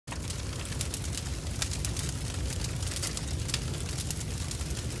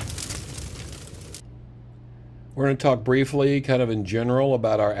We're going to talk briefly, kind of in general,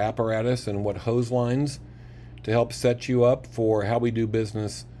 about our apparatus and what hose lines to help set you up for how we do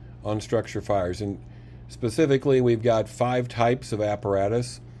business on structure fires. And specifically, we've got 5 types of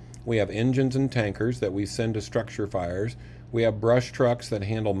apparatus. We have engines and tankers that we send to structure fires. We have brush trucks that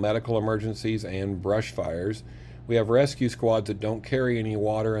handle medical emergencies and brush fires. We have rescue squads that don't carry any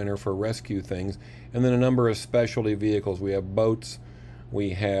water and are for rescue things. And then a number of specialty vehicles. We have boats,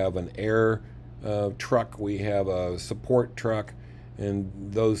 we have an air truck, we have a support truck, and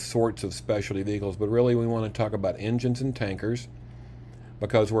those sorts of specialty vehicles. But really we want to talk about engines and tankers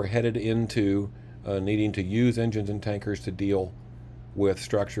because we're headed into needing to use engines and tankers to deal with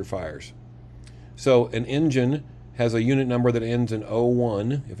structure fires. So an engine has a unit number that ends in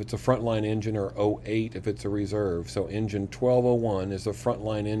 01 if it's a frontline engine, or 08 if it's a reserve. So engine 1201 is a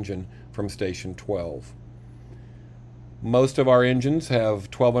frontline engine from station 12. Most of our engines have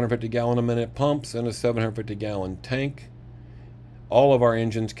 1,250 gallon a minute pumps and a 750 gallon tank. All of our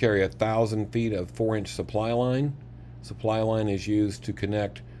engines carry 1,000 feet of 4-inch supply line. Supply line is used to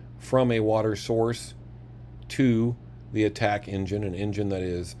connect from a water source to the attack engine, an engine that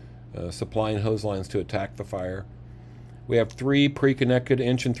is supplying hose lines to attack the fire. We have 3 pre-connected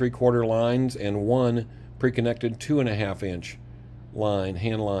 1 3/4 lines and 1 pre-connected 2.5 inch line,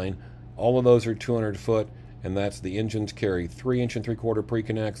 hand line. All of those are 200 foot, and that's the engines carry 3 1 3/4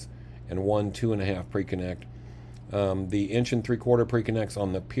 pre-connects and 1 2.5 pre-connect. The 1 3/4 pre-connects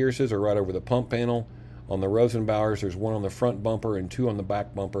on the Pierces are right over the pump panel. On the Rosenbauers, there's 1 on the front bumper and 2 on the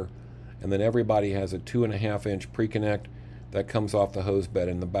back bumper. And then everybody has a 2.5 inch pre-connect that comes off the hose bed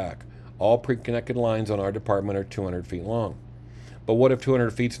in the back. All pre-connected lines on our department are 200 feet long. But what if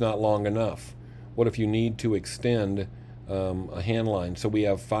 200 feet's not long enough? What if you need to extend a hand line? So we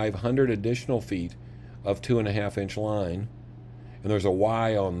have 500 additional feet of 2.5 inch line, and there's a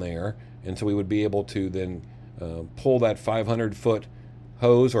Y on there, and so we would be able to then pull that 500 foot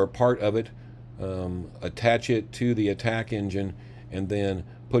hose or part of it, attach it to the attack engine, and then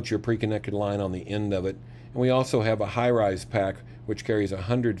put your pre-connected line on the end of it. And we also have a high-rise pack which carries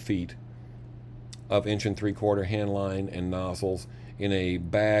 100 feet of 1 3/4 hand line and nozzles in a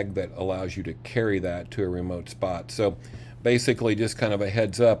bag that allows you to carry that to a remote spot. So basically, just kind of a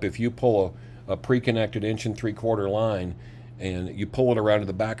heads up, if you pull a pre-connected 1 3/4 line and you pull it around to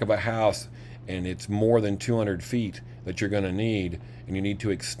the back of a house and it's more than 200 feet that you're going to need, and you need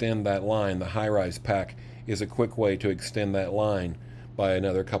to extend that line, the high-rise pack is a quick way to extend that line by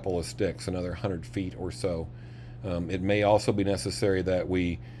another couple of sticks, another 100 feet or so. It may also be necessary that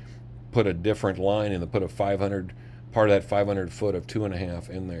we put a different line in, put a 500, part of that 500 foot of 2.5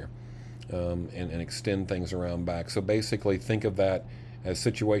 in there, and extend things around back. So basically think of that as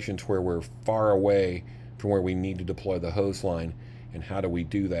situations where we're far away from where we need to deploy the hose line, and how do we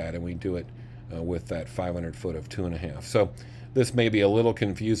do that? And we do it with that 500 foot of 2.5. So this may be a little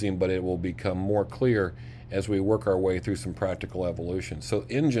confusing, but it will become more clear as we work our way through some practical evolution. So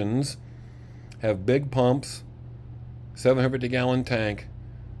engines have big pumps, 750 gallon tank,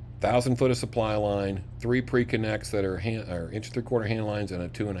 1,000 foot of supply line, 3 pre-connects that are 1 3/4 hand lines, and a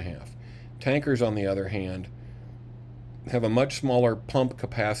 2.5. Tankers, on the other hand, have a much smaller pump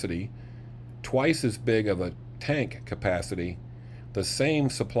capacity, twice as big of a tank capacity, the same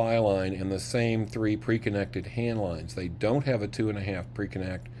supply line, and the same 3 pre-connected hand lines. They don't have a 2.5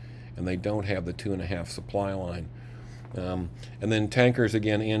 pre-connect, and they don't have the 2.5 supply line. And then tankers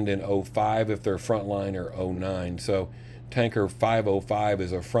again end in 05 if they're frontline, or 09. So tanker 505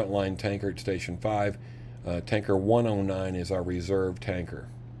 is a frontline tanker at station 5. Tanker 109 is our reserve tanker.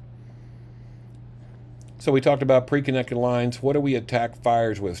 So we talked about pre-connected lines. What do we attack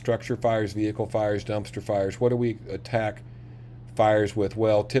fires with? Structure fires, vehicle fires, dumpster fires. What do we attack fires with?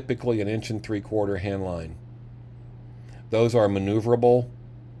 Well, typically an 1 3/4 hand line. Those are maneuverable.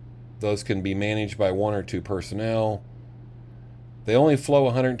 Those can be managed by 1 or 2 personnel. They only flow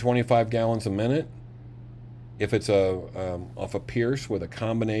 125 gallons a minute. If it's off a Pierce with a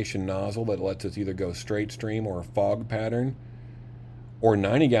combination nozzle that lets us either go straight stream or a fog pattern, or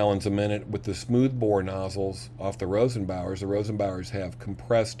 90 gallons a minute with the smooth bore nozzles off the Rosenbauers. The Rosenbauers have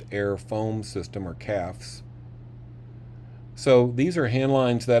compressed air foam system, or CAFs. So these are hand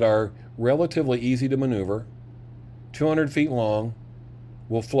lines that are relatively easy to maneuver, 200 feet long,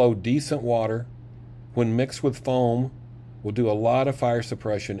 will flow decent water. When mixed with foam, will do a lot of fire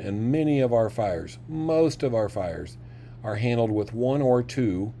suppression, and many of our fires, most of our fires, are handled with 1 or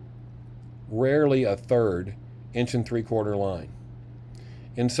 2, rarely a 1/3 1 3/4 line.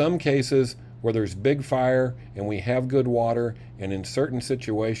 In some cases where there's big fire and we have good water, and in certain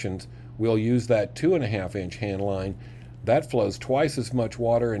situations we'll use that 2.5 inch hand line. That flows twice as much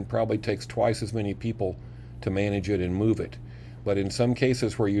water and probably takes twice as many people to manage it and move it. But in some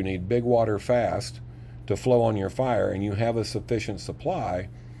cases where you need big water fast to flow on your fire and you have a sufficient supply,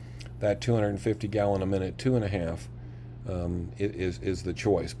 that 250 gallon a minute, 2.5, is the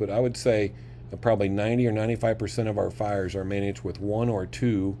choice. But I would say probably 90 or 95% of our fires are managed with 1 or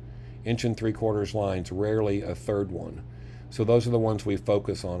 2 inch and 3/4 lines, rarely a third one. So those are the ones we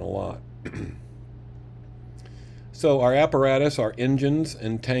focus on a lot. So our apparatus, our engines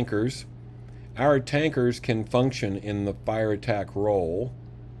and tankers. Our tankers can function in the fire attack role,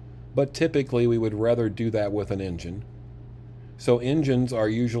 but typically we would rather do that with an engine. So engines are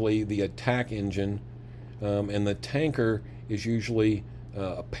usually the attack engine, and the tanker is usually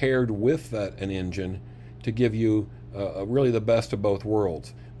paired with an engine to give you really the best of both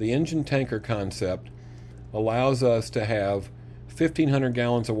worlds. The engine tanker concept allows us to have 1,500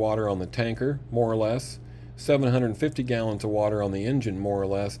 gallons of water on the tanker, more or less, 750 gallons of water on the engine, more or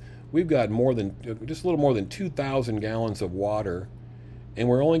less. We've got just a little more than 2,000 gallons of water, and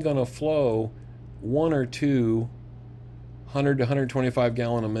we're only going to flow 1 or 2 100 to 125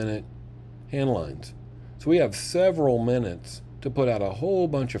 gallon a minute hand lines. So we have several minutes to put out a whole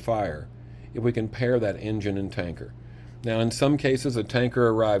bunch of fire if we can pair that engine and tanker. Now in some cases a tanker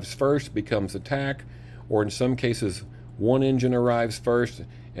arrives first, becomes attack, or in some cases one engine arrives first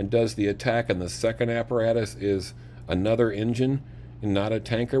and does the attack and the second apparatus is another engine and not a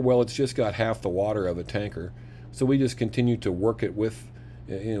tanker. Well, it's just got half the water of a tanker. So we just continue to work it with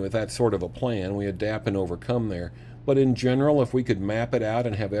that sort of a plan. We adapt and overcome there. But in general, if we could map it out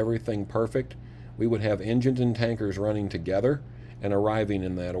and have everything perfect, we would have engines and tankers running together and arriving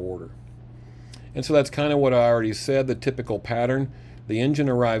in that order. And so that's kind of what I already said, the typical pattern. The engine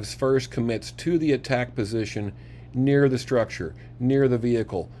arrives first, commits to the attack position near the structure, near the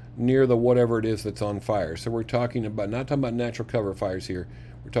vehicle, near the whatever it is that's on fire. So we're talking about, not talking about natural cover fires here,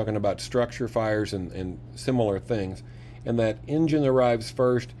 we're talking about structure fires and similar things. And that engine arrives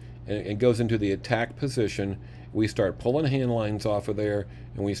first and goes into the attack position. We start pulling hand lines off of there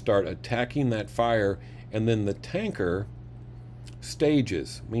and we start attacking that fire, and then the tanker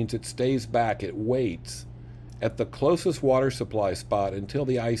stages, means it stays back, it waits at the closest water supply spot until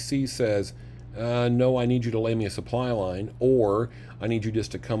the IC says, no, I need you to lay me a supply line, or I need you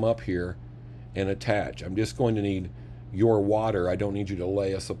just to come up here and attach. I'm just going to need your water. I don't need you to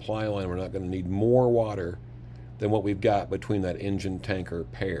lay a supply line. We're not going to need more water than what we've got between that engine tanker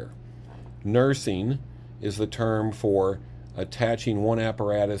pair. Nursing is the term for attaching one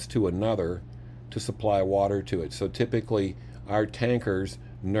apparatus to another to supply water to it. So typically our tankers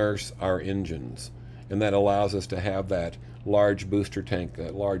nurse our engines, and that allows us to have that large booster tank,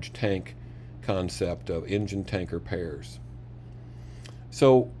 large tank concept of engine tanker pairs.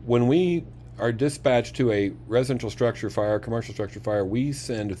 So when we are dispatched to a residential structure fire, commercial structure fire, we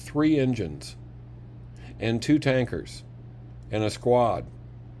send 3 engines and 2 tankers and a squad,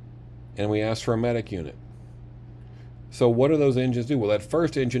 and we ask for a medic unit. So what do those engines do? Well, that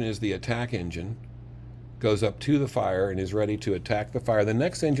first engine is the attack engine, goes up to the fire and is ready to attack the fire. The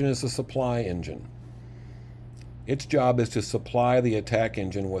next engine is the supply engine. Its job is to supply the attack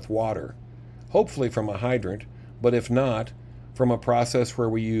engine with water, hopefully from a hydrant, but if not, from a process where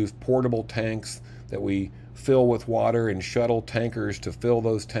we use portable tanks that we fill with water and shuttle tankers to fill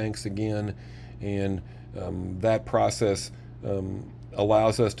those tanks again, and that process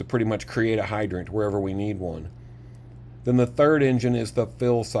allows us to pretty much create a hydrant wherever we need one. Then the third engine is the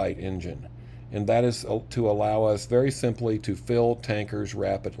fill site engine, and that is to allow us very simply to fill tankers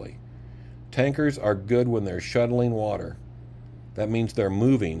rapidly. Tankers are good when they're shuttling water. That means they're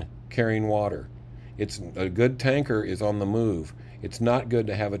moving, carrying water. A good tanker is on the move. It's not good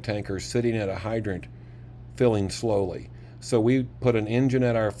to have a tanker sitting at a hydrant filling slowly. So we put an engine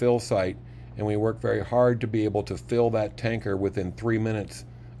at our fill site and we work very hard to be able to fill that tanker within 3 minutes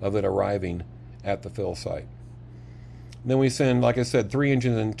of it arriving at the fill site. Then we send, like I said, 3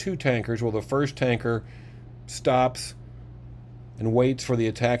 engines and 2 tankers. Well, the first tanker stops and waits for the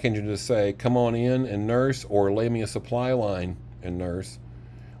attack engine to say, come on in and nurse, or lay me a supply line and nurse.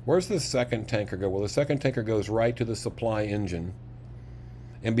 Where's the second tanker go? Well, the second tanker goes right to the supply engine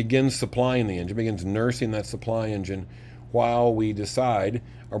and begins supplying the engine, begins nursing that supply engine while we decide,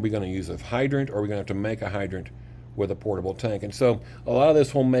 are we going to use a hydrant or are we going to have to make a hydrant with a portable tank? And so a lot of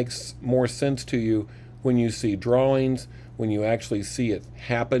this will make more sense to you when you see drawings, when you actually see it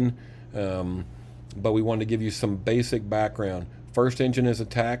happen, but we want to give you some basic background. First engine is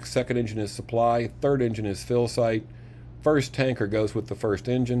attack, second engine is supply, third engine is fill site. First tanker goes with the first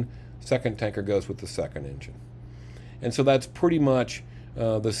engine, second tanker goes with the second engine. And so that's pretty much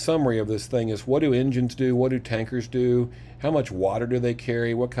the summary of this thing is, what do engines do? What do tankers do? How much water do they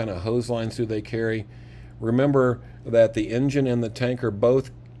carry? What kind of hose lines do they carry? Remember that the engine and the tanker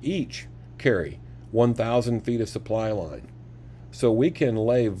both each carry 1,000 feet of supply line. So we can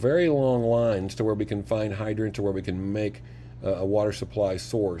lay very long lines to where we can find hydrants or where we can make a water supply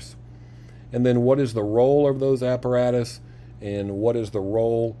source. And then what is the role of those apparatus, and what is the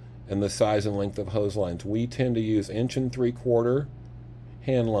role and the size and length of hose lines? We tend to use 1 3/4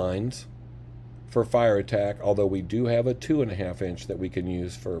 hand lines for fire attack, although we do have a 2.5 inch that we can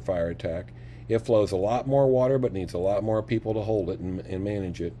use for fire attack. It flows a lot more water but needs a lot more people to hold it and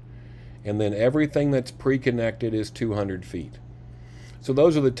manage it. And then everything that's pre-connected is 200 feet. So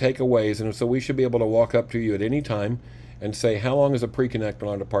those are the takeaways, and so we should be able to walk up to you at any time and say, how long is a pre-connect on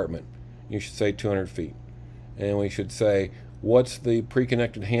our department? You should say 200 feet. And we should say, what's the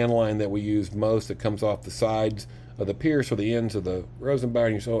pre-connected hand line that we use most that comes off the sides of the pierce or the ends of the Rosenbauer?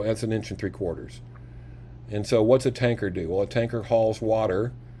 And you say, oh, that's 1 3/4. And so what's a tanker do? Well, a tanker hauls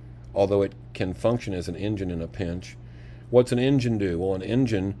water, although it can function as an engine in a pinch. What's an engine do? Well, an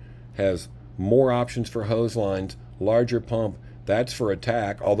engine has more options for hose lines, larger pump. That's for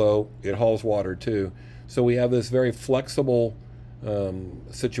attack, although it hauls water too. So we have this very flexible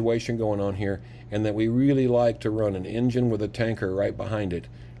situation going on here, and that we really like to run an engine with a tanker right behind it.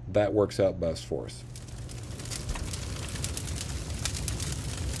 That works out best for us.